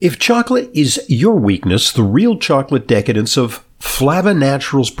If chocolate is your weakness, the real chocolate decadence of Flava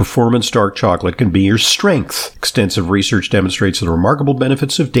Naturals Performance Dark Chocolate can be your strength. Extensive research demonstrates the remarkable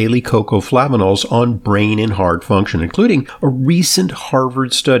benefits of daily cocoa flavanols on brain and heart function, including a recent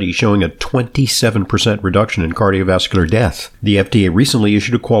Harvard study showing a 27% reduction in cardiovascular death. The FDA recently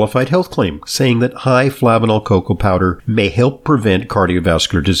issued a qualified health claim saying that high flavanol cocoa powder may help prevent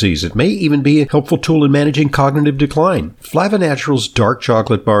cardiovascular disease. It may even be a helpful tool in managing cognitive decline. Flava Naturals Dark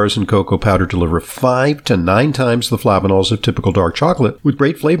Chocolate bars and cocoa powder deliver 5 to 9 times the flavanols of typical dark chocolate with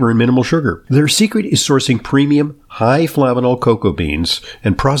great flavor and minimal sugar. Their secret is sourcing premium, high flavanol cocoa beans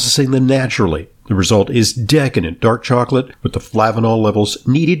and processing them naturally. The result is decadent dark chocolate with the flavanol levels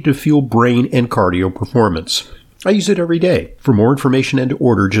needed to fuel brain and cardio performance. I use it every day. For more information and to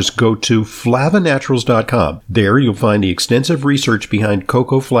order, just go to flavanaturals.com. There you'll find the extensive research behind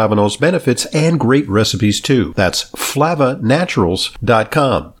cocoa flavanol's benefits and great recipes too. That's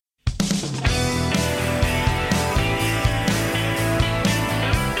flavanaturals.com.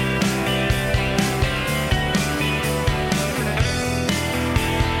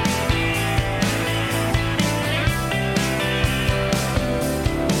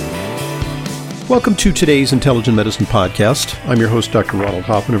 Welcome to today's Intelligent Medicine Podcast. I'm your host, Dr. Ronald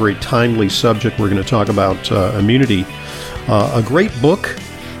Hoffman. A very timely subject. We're going to talk about immunity. A great book,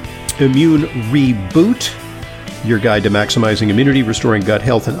 Immune Reboot, Your Guide to Maximizing Immunity, Restoring Gut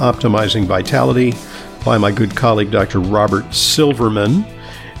Health, and Optimizing Vitality, by my good colleague, Dr. Robert Silverman.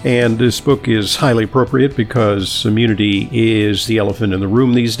 And this book is highly appropriate because immunity is the elephant in the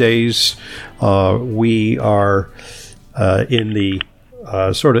room these days. We are in the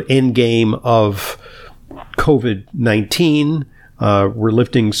sort of end game of COVID-19. We're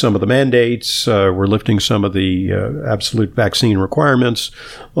lifting some of the mandates. We're lifting some of the absolute vaccine requirements.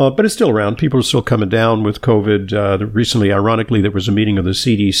 But it's still around. People are still coming down with COVID. Recently, ironically, there was a meeting of the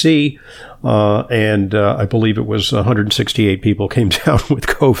CDC, and I believe it was 168 people came down with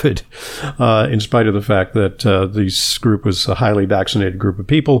COVID, in spite of the fact that this group was a highly vaccinated group of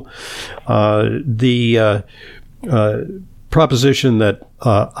people. The proposition that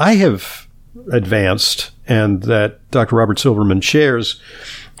I have advanced and that Dr. Robert Silverman shares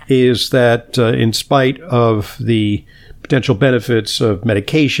is that in spite of the potential benefits of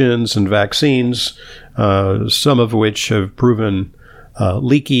medications and vaccines, some of which have proven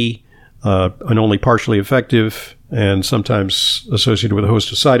leaky and only partially effective and sometimes associated with a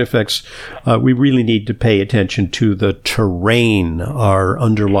host of side effects, we really need to pay attention to the terrain, our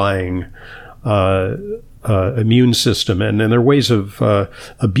underlying immune system, and there are ways of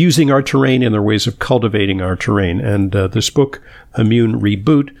abusing our terrain, and there are ways of cultivating our terrain. And this book, Immune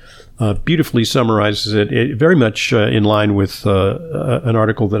Reboot, beautifully summarizes it very much in line with an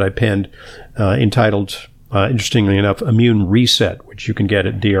article that I penned entitled, interestingly enough, Immune Reset, which you can get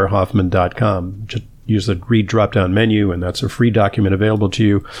at drhoffman.com. Just use the read drop-down menu, and that's a free document available to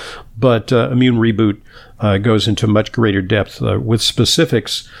you. But Immune Reboot goes into much greater depth with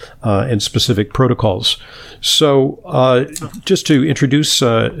specifics and specific protocols. So just to introduce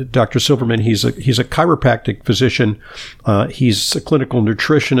Dr. Silverman, he's a chiropractic physician. He's a clinical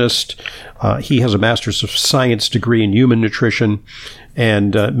nutritionist. He has a Master's of Science degree in human nutrition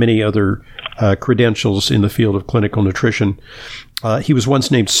and many other credentials in the field of clinical nutrition. He was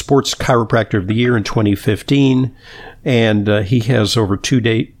once named Sports Chiropractor of the Year in 2015, and he has over 2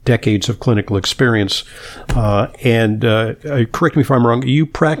 decades of clinical experience. And correct me if I'm wrong, you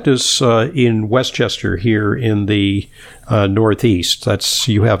practice in Westchester here in the Northeast.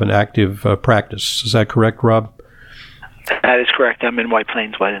 You have an active practice. Is that correct, Rob? That is correct. I'm in White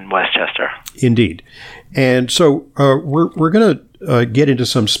Plains, in Westchester. Indeed. And so we're going to get into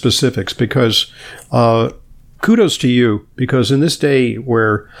some specifics because kudos to you, because in this day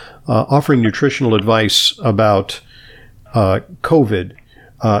where offering nutritional advice about COVID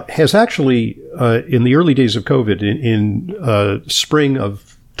has actually, in the early days of COVID, in spring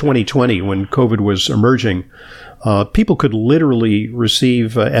of 2020, when COVID was emerging, people could literally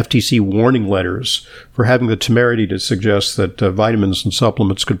receive FTC warning letters for having the temerity to suggest that vitamins and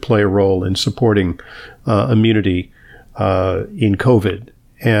supplements could play a role in supporting immunity in COVID.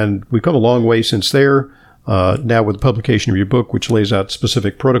 And we've come a long way since there. Now with the publication of your book, which lays out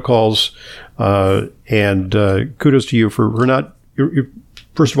specific protocols, and kudos to you for you're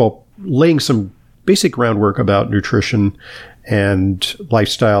first of all, laying some basic groundwork about nutrition and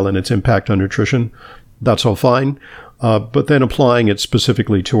lifestyle and its impact on nutrition. That's all fine. But then applying it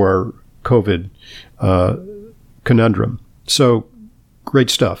specifically to our COVID conundrum. So great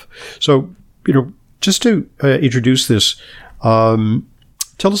stuff. So, just to introduce this,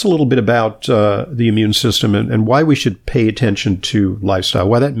 Tell us a little bit about the immune system and why we should pay attention to lifestyle,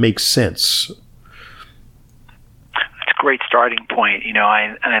 why that makes sense. Great starting point.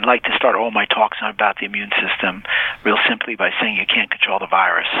 I'd like to start all my talks about the immune system real simply by saying you can't control the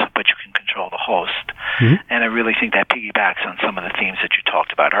virus, but you can control the host. Mm-hmm. And I really think that piggybacks on some of the themes that you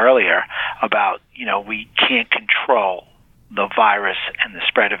talked about earlier about, we can't control the virus and the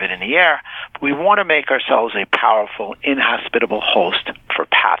spread of it in the air, but we want to make ourselves a powerful, inhospitable host for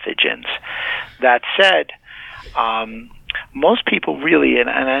pathogens. That said, most people really, and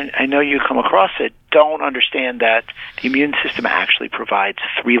I know you come across it, don't understand that the immune system actually provides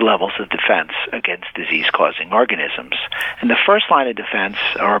 3 levels of defense against disease-causing organisms. And the first line of defense,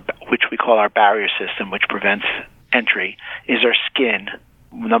 or which we call our barrier system, which prevents entry, is our skin,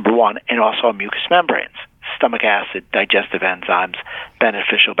 number one, and also our mucous membranes. Stomach acid, digestive enzymes,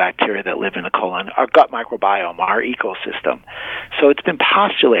 beneficial bacteria that live in the colon, our gut microbiome, our ecosystem. So it's been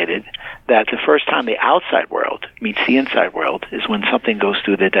postulated that the first time the outside world meets the inside world is when something goes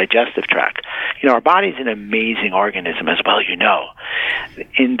through the digestive tract. Our body's an amazing organism, as well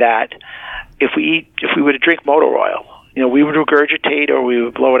in that if we were to drink motor oil, we would regurgitate or we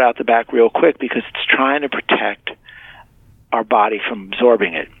would blow it out the back real quick because it's trying to protect our body from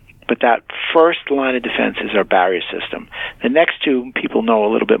absorbing it. But that first line of defense is our barrier system. The next two people know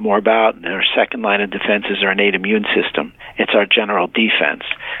a little bit more about, and our second line of defense is our innate immune system. It's our general defense.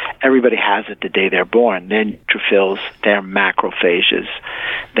 Everybody has it the day they're born. They're neutrophils, they're macrophages.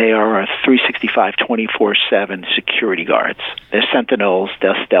 They are our 365, 24/7 security guards. They're sentinels,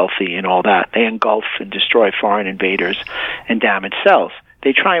 they're stealthy and all that. They engulf and destroy foreign invaders and damage cells.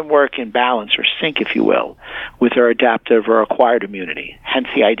 They try and work in balance or sync, if you will, with our adaptive or acquired immunity, hence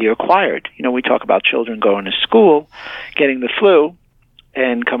the idea acquired. We talk about children going to school, getting the flu,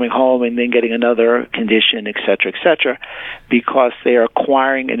 and coming home and then getting another condition, et cetera, because they are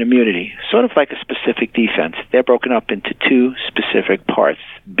acquiring an immunity, sort of like a specific defense. They're broken up into 2 specific parts,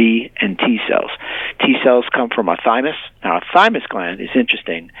 B and T cells. T cells come from our thymus. Now, our thymus gland is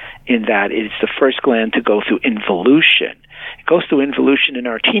interesting in that it's the first gland to go through involution. It goes through involution in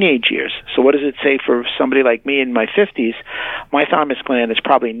our teenage years. So what does it say for somebody like me in my 50s? My thymus gland is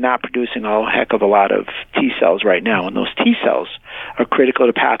probably not producing a heck of a lot of T cells right now. And those T cells are critical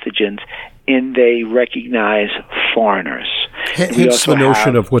to pathogens in they recognize foreigners. Hence the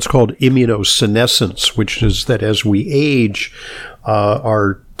notion of what's called immunosenescence, which is that as we age,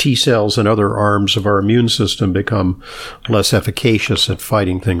 our T cells and other arms of our immune system become less efficacious at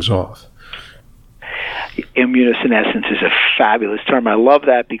fighting things off. Immunosenescence is a fabulous term. I love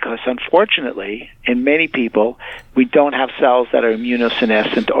that because, unfortunately, in many people, we don't have cells that are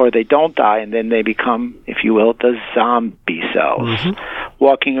immunosenescent, or they don't die, and then they become, if you will, the zombie cells,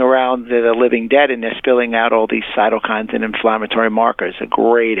 walking around the living dead, and they're spilling out all these cytokines and inflammatory markers. A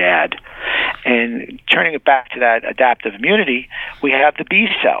great ad. And turning it back to that adaptive immunity, we have the B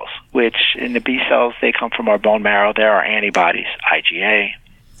cells, which in the B cells, they come from our bone marrow. There are antibodies, IgA,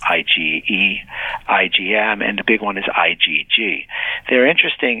 IgE, IgM, and the big one is IgG. They're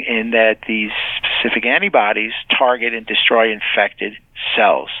interesting in that these specific antibodies target and destroy infected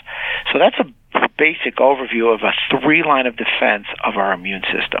cells. So that's a basic overview of a 3-line of defense of our immune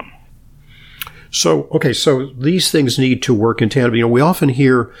system. So these things need to work in tandem. We often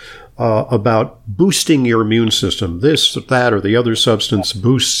hear about boosting your immune system. This, that, or the other substance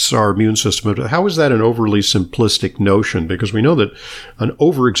boosts our immune system. How is that an overly simplistic notion? Because we know that an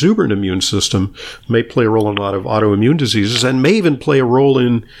overexuberant immune system may play a role in a lot of autoimmune diseases and may even play a role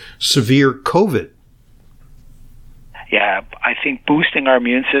in severe COVID. Yeah, I think boosting our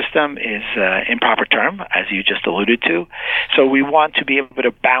immune system is an improper term, as you just alluded to. So we want to be able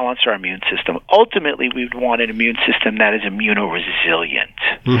to balance our immune system. Ultimately, we would want an immune system that is immunoresilient.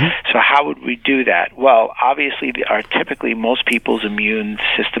 So how would we do that? Well, obviously, typically most people's immune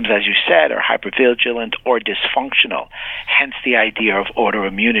systems, as you said, are hypervigilant or dysfunctional, hence the idea of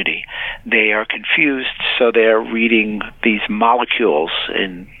autoimmunity. They are confused, so they're reading these molecules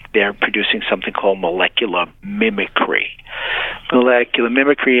and they're producing something called molecular mimicry. Molecular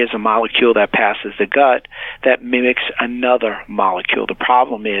mimicry is a molecule that passes the gut that mimics another molecule. The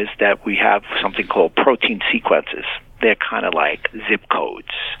problem is that we have something called protein sequences. They're kind of like zip codes.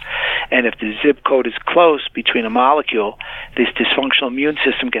 And if the zip code is close between a molecule, this dysfunctional immune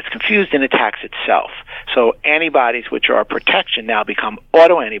system gets confused and attacks itself. So antibodies, which are our protection, now become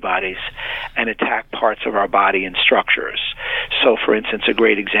autoantibodies and attack parts of our body and structures. So, for instance, a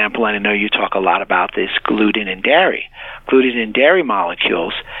great example, and I know you talk a lot about this, gluten in dairy. Gluten in dairy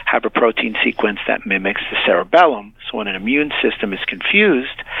molecules have a protein sequence that mimics the cerebellum. So when an immune system is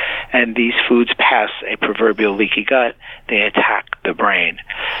confused and these foods pass a proverbial leaky gut, they attack the brain.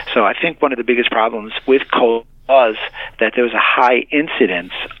 So I think one of the biggest problems with COVID was that there was a high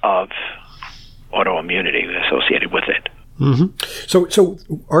incidence of autoimmunity associated with it. Mm-hmm. So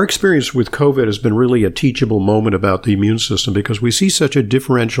our experience with COVID has been really a teachable moment about the immune system because we see such a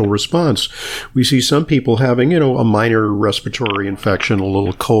differential response. We see some people having, a minor respiratory infection, a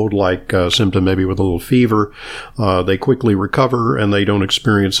little cold-like symptom, maybe with a little fever. They quickly recover and they don't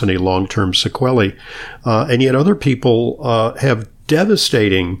experience any long-term sequelae. And yet other people have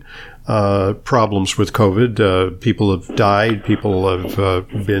devastating problems with COVID. People have died. People have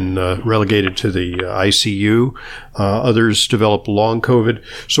been relegated to the ICU. Others develop long COVID.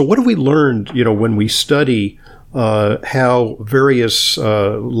 So what have we learned, when we study how various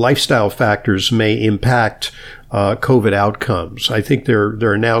lifestyle factors may impact COVID outcomes? I think there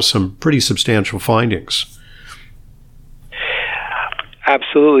are now some pretty substantial findings.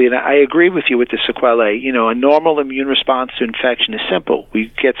 Absolutely, and I agree with you with the sequelae. A normal immune response to infection is simple.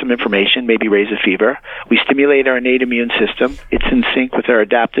 We get some information, maybe raise a fever. We stimulate our innate immune system. It's in sync with our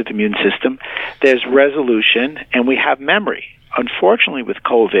adaptive immune system. There's resolution, and we have memory. Unfortunately, with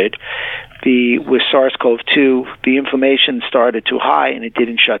COVID, with SARS-CoV-2, the inflammation started too high and it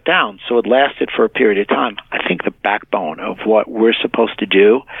didn't shut down, so it lasted for a period of time. I think the backbone of what we're supposed to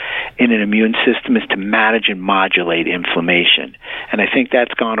do in an immune system is to manage and modulate inflammation, and I think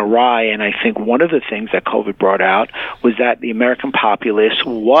that's gone awry. And I think one of the things that COVID brought out was that the American populace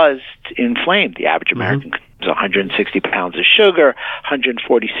was inflamed. The average American 160 pounds of sugar,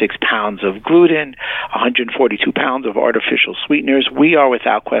 146 pounds of gluten, 142 pounds of artificial sweeteners. We are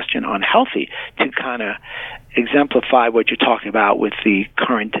without question unhealthy, to kind of exemplify what you're talking about with the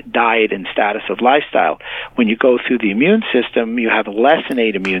current diet and status of lifestyle. When you go through the immune system, you have less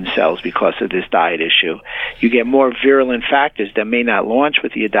innate immune cells because of this diet issue. You get more virulent factors that may not launch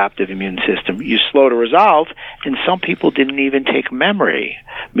with the adaptive immune system. You're slow to resolve, and some people didn't even take memory,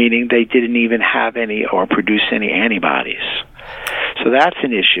 meaning they didn't even have any or produce any antibodies. So that's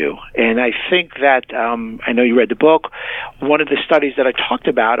an issue. And I think that, I know you read the book, one of the studies that I talked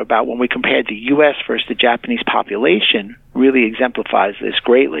about when we compared the U.S. versus the Japanese population really exemplifies this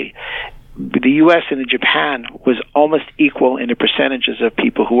greatly. The U.S. and Japan was almost equal in the percentages of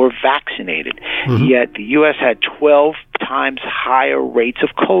people who were vaccinated. Mm-hmm. Yet the U.S. had 12 times higher rates of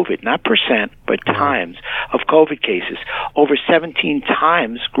COVID, not percent, but times of COVID cases, over 17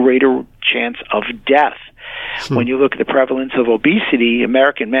 times greater chance of death. When you look at the prevalence of obesity,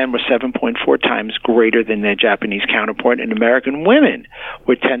 American men were 7.4 times greater than their Japanese counterpart, and American women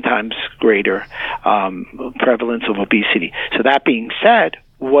were 10 times greater prevalence of obesity. So that being said,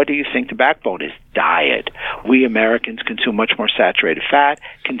 what do you think the backbone is? Diet. We Americans consume much more saturated fat,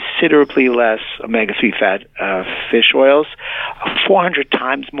 considerably less omega-3 fat fish oils, 400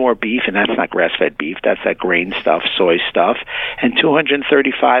 times more beef, and that's not grass-fed beef, that's that grain stuff, soy stuff, and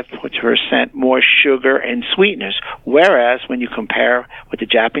 235% more sugar and sweeteners. Whereas when you compare what the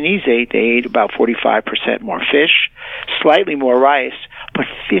Japanese ate, they ate about 45% more fish, slightly more rice, but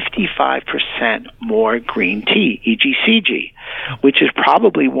 55% more green tea, EGCG, which is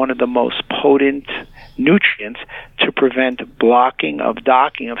probably one of the most potent nutrients to prevent blocking of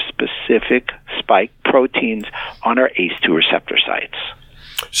docking of specific spike proteins on our ACE2 receptor sites.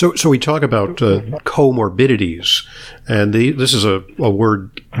 So we talk about comorbidities, and this is a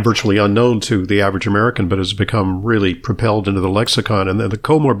word virtually unknown to the average American, but has become really propelled into the lexicon. And the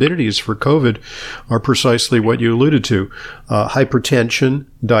comorbidities for COVID are precisely what you alluded to: hypertension,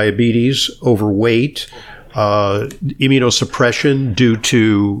 diabetes, overweight, immunosuppression due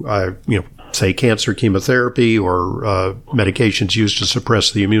to say cancer chemotherapy or medications used to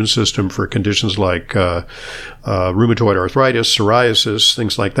suppress the immune system for conditions like rheumatoid arthritis, psoriasis,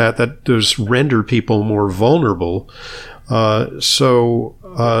 things like that, that does render people more vulnerable. So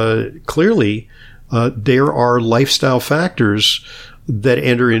clearly there are lifestyle factors that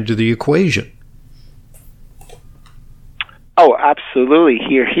enter into the equation. Oh, absolutely.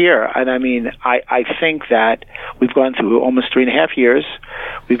 Here. And I mean, I think that we've gone through almost 3.5 years.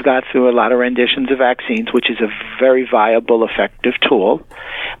 We've got through a lot of renditions of vaccines, which is a very viable, effective tool.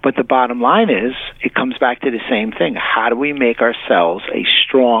 But the bottom line is, it comes back to the same thing. How do we make ourselves a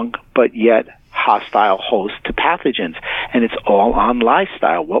strong but yet hostile host to pathogens? And it's all on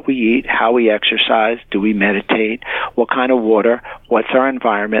lifestyle: what we eat, how we exercise, do we meditate, what kind of water, what's our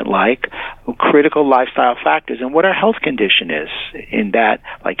environment like, critical lifestyle factors, and what our health condition is. In that,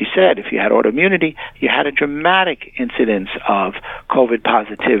 like you said, if you had autoimmunity, you had a dramatic incidence of COVID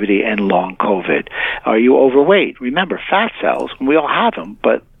positivity and long COVID. Are you overweight? Remember, fat cells, we all have them,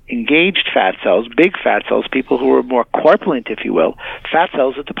 but engaged fat cells, big fat cells, people who are more corpulent, if you will, fat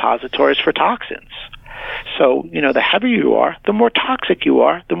cells are depositories for toxins. So, the heavier you are, the more toxic you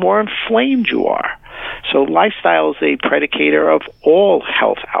are, the more inflamed you are. So lifestyle is a predicator of all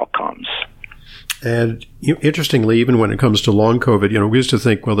health outcomes. And interestingly, even when it comes to long COVID, we used to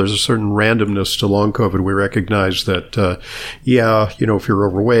think, well, there's a certain randomness to long COVID. We recognize that, if you're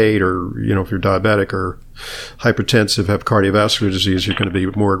overweight or, if you're diabetic or hypertensive, have cardiovascular disease, you're going to be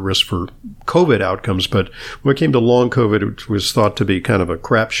more at risk for COVID outcomes. But when it came to long COVID, it was thought to be kind of a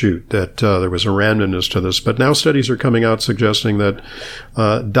crapshoot, that there was a randomness to this. But now studies are coming out suggesting that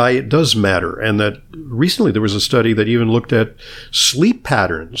diet does matter, and that recently there was a study that even looked at sleep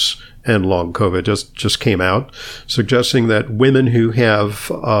patterns and long COVID just came out, suggesting that women who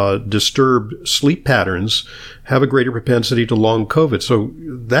have disturbed sleep patterns have a greater propensity to long COVID. So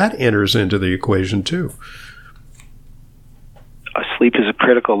that enters into the equation too. Sleep is a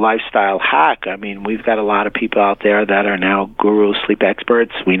critical lifestyle hack. I mean, we've got a lot of people out there that are now guru sleep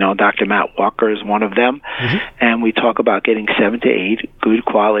experts. We know Dr. Matt Walker is one of them. Mm-hmm. And we talk about getting 7 to 8 good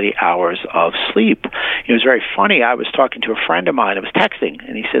quality hours of sleep. It was very funny. I was talking to a friend of mine. I was texting,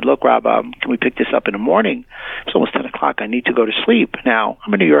 and he said, look, Rob, can we pick this up in the morning? It's almost 10 o'clock. I need to go to sleep. Now,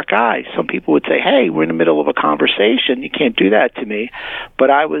 I'm a New York guy. Some people would say, hey, we're in the middle of a conversation. You can't do that to me. But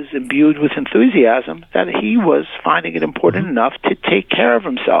I was imbued with enthusiasm that he was finding it important enough to take care of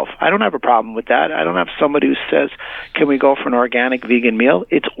himself. I don't have a problem with that. I don't have somebody who says, can we go for an organic vegan meal?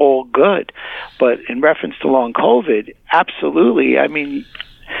 It's all good. But in reference to long COVID, absolutely. I mean,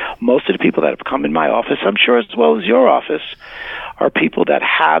 most of the people that have come in my office, I'm sure as well as your office, are people that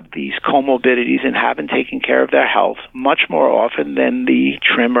have these comorbidities and haven't taken care of their health much more often than the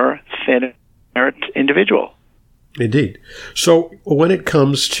trimmer, thinner individual. Indeed. So when it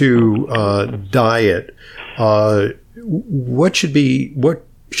comes to diet, what should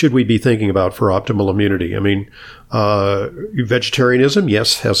we be thinking about for optimal immunity? I mean, vegetarianism,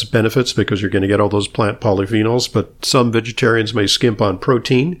 yes, has benefits because you're going to get all those plant polyphenols, but some vegetarians may skimp on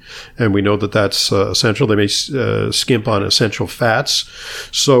protein, and we know that that's essential. They may skimp on essential fats.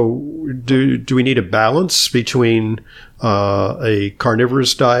 So do we need a balance between a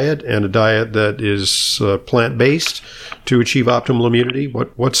carnivorous diet and a diet that is plant-based to achieve optimal immunity?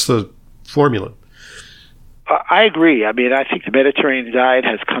 What's the formula? I agree. I mean, I think the Mediterranean diet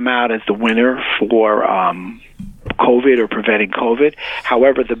has come out as the winner for COVID or preventing COVID.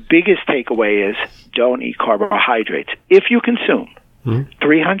 However, the biggest takeaway is don't eat carbohydrates. If you consume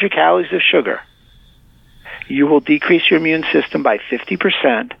 300 calories of sugar, you will decrease your immune system by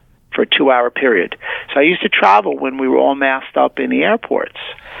 50% for a 2-hour period. So I used to travel when we were all masked up in the airports.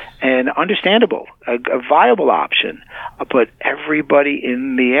 And understandable, a viable option. But everybody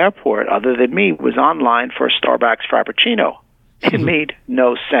in the airport, other than me, was online for a Starbucks Frappuccino. It made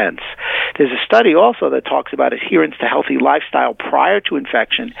no sense. There's a study also that talks about adherence to healthy lifestyle prior to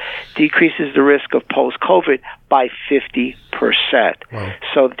infection decreases the risk of post-COVID by 50%. Wow.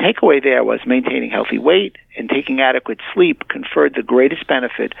 So the takeaway there was maintaining healthy weight and taking adequate sleep conferred the greatest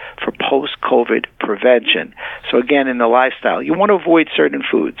benefit for post-COVID prevention. So again, in the lifestyle, you want to avoid certain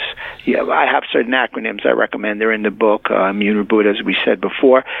foods. Yeah, I have certain acronyms I recommend. They're in the book, Immune Reboot, as we said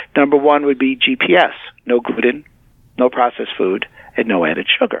before. Number 1 would be GPS, no gluten, no processed food, and no added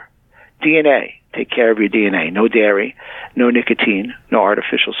sugar. DNA, take care of your DNA. No dairy, no nicotine, no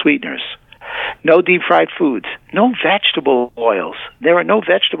artificial sweeteners. No deep-fried foods. No vegetable oils. There are no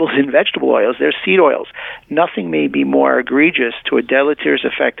vegetables in vegetable oils. There's seed oils. Nothing may be more egregious to a deleterious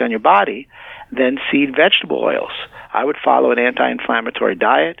effect on your body than seed vegetable oils. I would follow an anti-inflammatory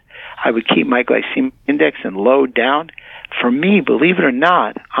diet. I would keep my glycemic index and load down. For me, believe it or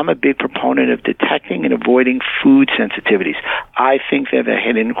not, I'm a big proponent of detecting and avoiding food sensitivities. I think they're the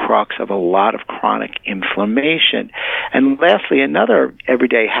hidden crux of a lot of chronic inflammation. And lastly, another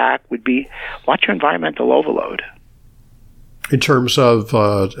everyday hack would be watch your environmental overload. In terms of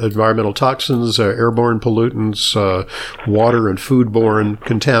environmental toxins, airborne pollutants, water and foodborne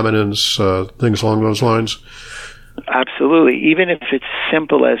contaminants, things along those lines? Absolutely. Even if it's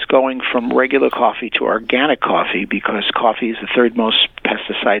simple as going from regular coffee to organic coffee, because coffee is the third most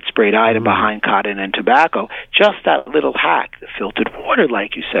pesticide-sprayed item behind cotton and tobacco, just that little hack, the filtered water,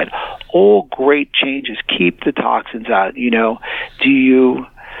 like you said, all great changes. Keep the toxins out. Do you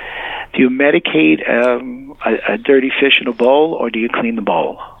medicate a dirty fish in a bowl, or do you clean the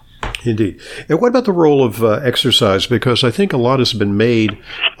bowl? Indeed. And what about the role of exercise? Because I think a lot has been made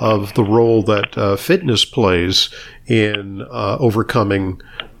of the role that fitness plays in overcoming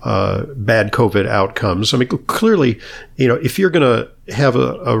bad COVID outcomes. I mean, clearly, if you're going to have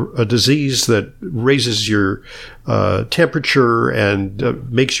a disease that raises your temperature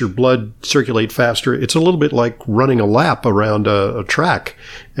and makes your blood circulate faster, it's a little bit like running a lap around a track.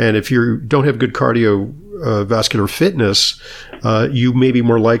 And if you don't have good cardiovascular fitness, you may be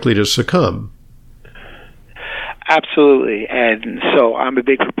more likely to succumb. Absolutely. And so I'm a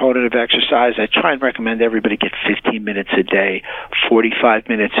big proponent of exercise. I try and recommend everybody get 15 minutes a day, 45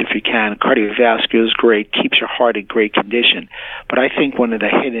 minutes if you can. Cardiovascular is great, keeps your heart in great condition. But I think one of the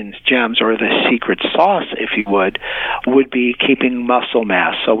hidden gems, or the secret sauce, if you would be keeping muscle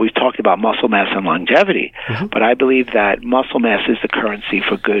mass. So we've talked about muscle mass and longevity, but I believe that muscle mass is the currency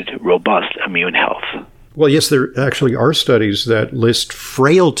for good, robust immune health. Well, yes, there actually are studies that list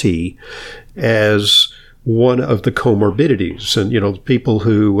frailty as one of the comorbidities, and people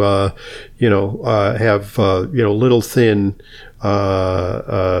who have little thin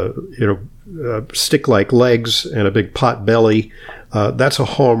stick-like legs and a big pot belly. That's a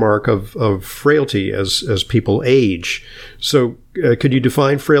hallmark of frailty as people age. So, could you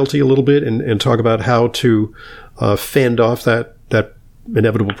define frailty a little bit and talk about how to fend off that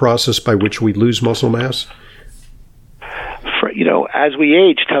inevitable process by which we lose muscle mass? As we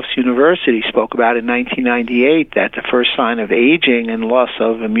age, Tufts University spoke about in 1998 that the first sign of aging and loss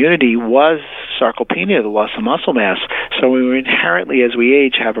of immunity was sarcopenia, the loss of muscle mass. So we inherently, as we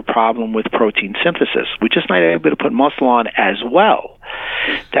age, have a problem with protein synthesis. We're just not able to put muscle on as well.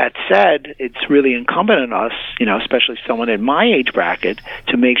 That said, it's really incumbent on us, especially someone in my age bracket,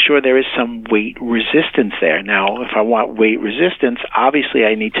 to make sure there is some weight resistance there. Now, if I want weight resistance, obviously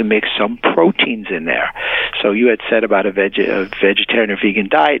I need to mix some proteins in there. So you had said about a vegetarian or vegan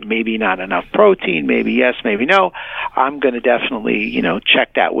diet, maybe not enough protein, maybe yes, maybe no. I'm going to definitely,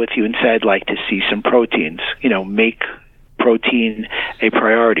 check that with you and say I'd like to see some proteins, make protein a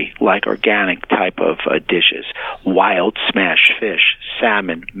priority, like organic type of dishes, wild smashed fish,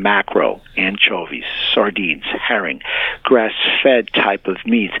 salmon, mackerel, anchovies, sardines, herring, grass-fed type of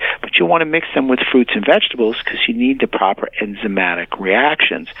meats. But you want to mix them with fruits and vegetables because you need the proper enzymatic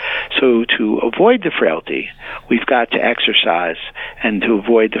reactions. So to avoid the frailty, we've got to exercise. And to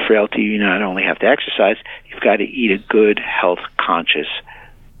avoid the frailty, you not only have to exercise, you've got to eat a good, health-conscious,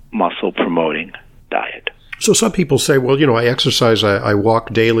 muscle-promoting diet. So some people say, well, I exercise, I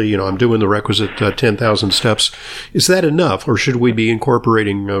walk daily, I'm doing the requisite 10,000 steps. Is that enough, or should we be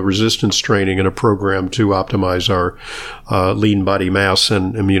incorporating resistance training in a program to optimize our lean body mass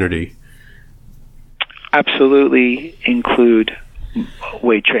and immunity? Absolutely include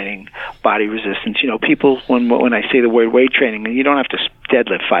weight training, body resistance. People, when I say the word weight training, you don't have to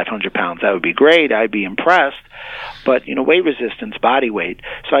deadlift 500 pounds. That would be great. I'd be impressed. But, weight resistance, body weight.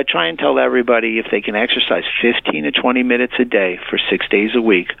 So I try and tell everybody if they can exercise 15 to 20 minutes a day for 6 days a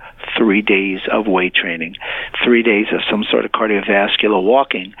week, 3 days of weight training, 3 days of some sort of cardiovascular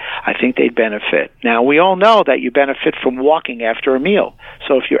walking, I think they'd benefit. Now, we all know that you benefit from walking after a meal.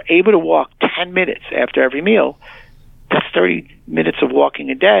 So if you're able to walk 10 minutes after every meal, that's 30 minutes of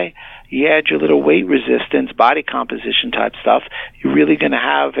walking a day. You add your little weight resistance, body composition type stuff, you're really going to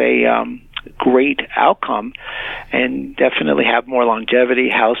have a great outcome and definitely have more longevity,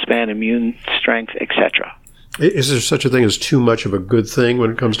 health span, immune strength, etc. Is there such a thing as too much of a good thing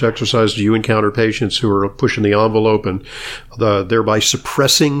when it comes to exercise? Do you encounter patients who are pushing the envelope and thereby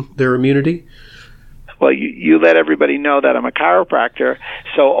suppressing their immunity? Well, you let everybody know that I'm a chiropractor,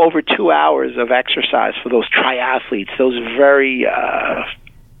 so over 2 hours of exercise for those triathletes, those very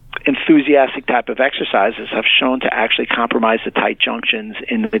enthusiastic type of exercises have shown to actually compromise the tight junctions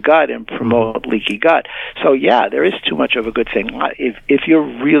in the gut and promote leaky gut. So yeah, there is too much of a good thing. If you're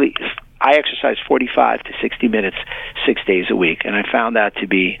really, I exercise 45 to 60 minutes 6 days a week, and I found that to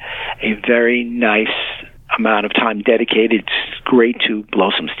be a very nice amount of time dedicated. It's great to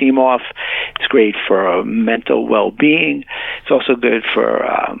blow some steam off. It's great for mental well-being. It's also good for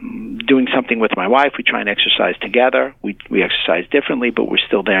doing something with my wife. We try and exercise together. We exercise differently, but we're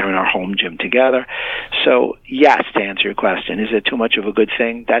still there in our home gym together. So yes, to answer your question, is it too much of a good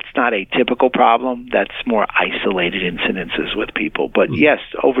thing? That's not a typical problem. That's more isolated incidences with people. But yes,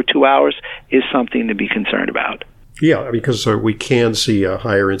 over 2 hours is something to be concerned about. Yeah, because we can see a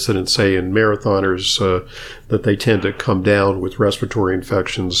higher incidence, say, in marathoners, that they tend to come down with respiratory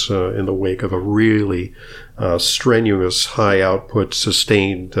infections in the wake of a really strenuous, high-output,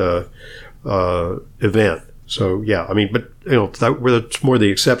 sustained event. So, yeah, but that's more the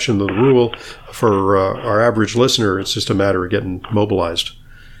exception than the rule. For our average listener, it's just a matter of getting mobilized.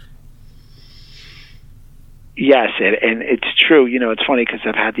 Yes, and it's true. It's funny because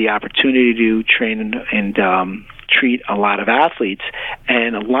I've had the opportunity to train and treat a lot of athletes,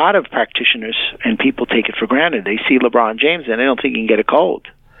 and a lot of practitioners and people take it for granted. They see LeBron James and they don't think he can get a cold.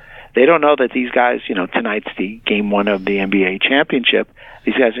 They don't know that these guys, tonight's the game 1 of the NBA championship.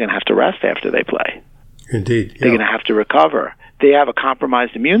 These guys are going to have to rest after they play. Indeed. Yeah. They're going to have to recover. They have a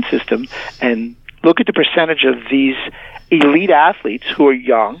compromised immune system, and look at the percentage of these elite athletes who are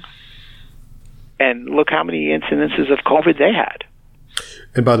young, and look how many incidences of COVID they had.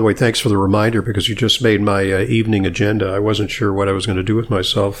 And by the way, thanks for the reminder, because you just made my evening agenda. I wasn't sure what I was going to do with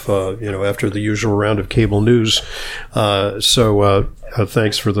myself, after the usual round of cable news. So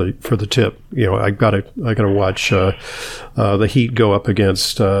thanks for the tip. I gotta watch the Heat go up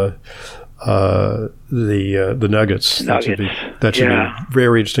against the Nuggets. That should be a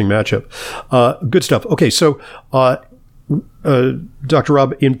very interesting matchup. Good stuff. Okay, so Dr.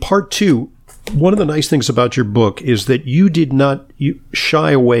 Rob, in part 2. One of the nice things about your book is that you did not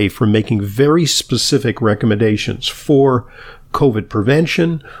shy away from making very specific recommendations for COVID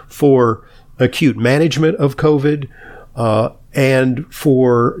prevention, for acute management of COVID, and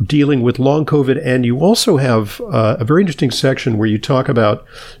for dealing with long COVID. And you also have a very interesting section where you talk about,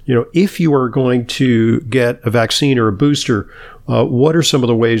 if you are going to get a vaccine or a booster, what are some of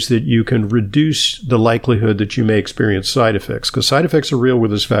the ways that you can reduce the likelihood that you may experience side effects? Because side effects are real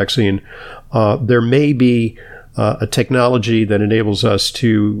with this vaccine. There may be a technology that enables us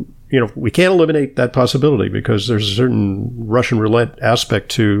to, we can't eliminate that possibility because there's a certain Russian roulette aspect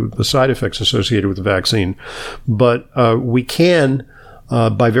to the side effects associated with the vaccine. But we can,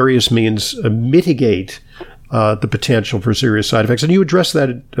 by various means, mitigate the potential for serious side effects. And you address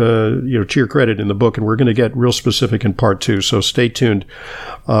that, to your credit in the book, and we're going to get real specific in part 2, so stay tuned.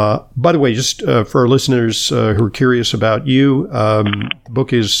 By the way, just for our listeners who are curious about you, the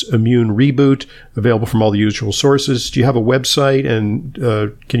book is Immune Reboot, available from all the usual sources. Do you have a website, and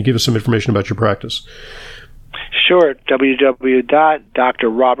can you give us some information about your practice? Sure,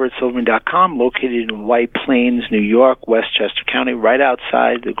 www.drrobertsilverman.com, located in White Plains, New York, Westchester County, right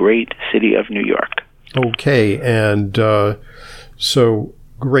outside the great city of New York. Okay, and so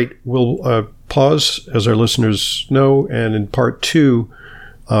great. We'll pause, as our listeners know, and in part 2,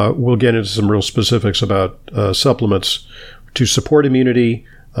 we'll get into some real specifics about supplements to support immunity,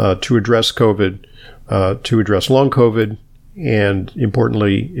 to address COVID, to address long COVID, and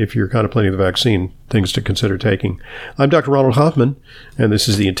importantly, if you're contemplating the vaccine, things to consider taking. I'm Dr. Ronald Hoffman, and this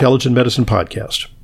is the Intelligent Medicine Podcast.